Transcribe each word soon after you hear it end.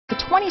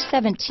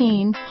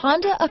2017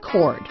 Honda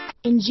Accord.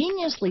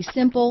 Ingeniously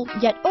simple,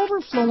 yet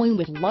overflowing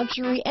with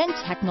luxury and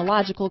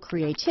technological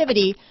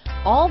creativity,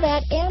 all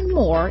that and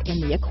more in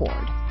the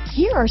Accord.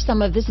 Here are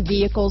some of this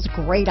vehicle's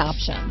great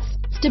options: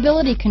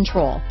 stability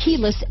control,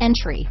 keyless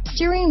entry,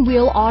 steering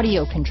wheel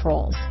audio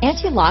controls,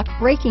 anti-lock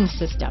braking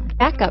system,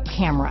 backup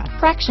camera,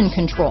 traction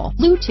control,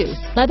 Bluetooth,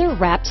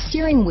 leather-wrapped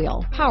steering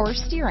wheel, power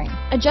steering,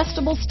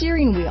 adjustable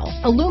steering wheel,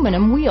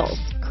 aluminum wheels,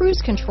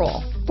 cruise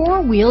control,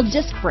 four-wheel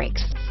disc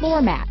brakes,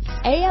 floor mats,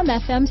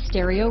 AM/FM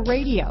stereo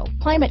radio,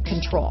 climate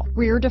control,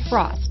 rear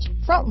defrost,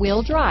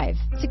 front-wheel drive,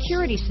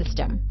 security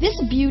system.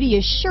 This beauty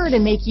is sure to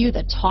make you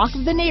the talk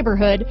of the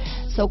neighborhood,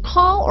 so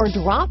call or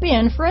drop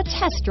in for a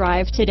test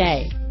drive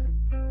today.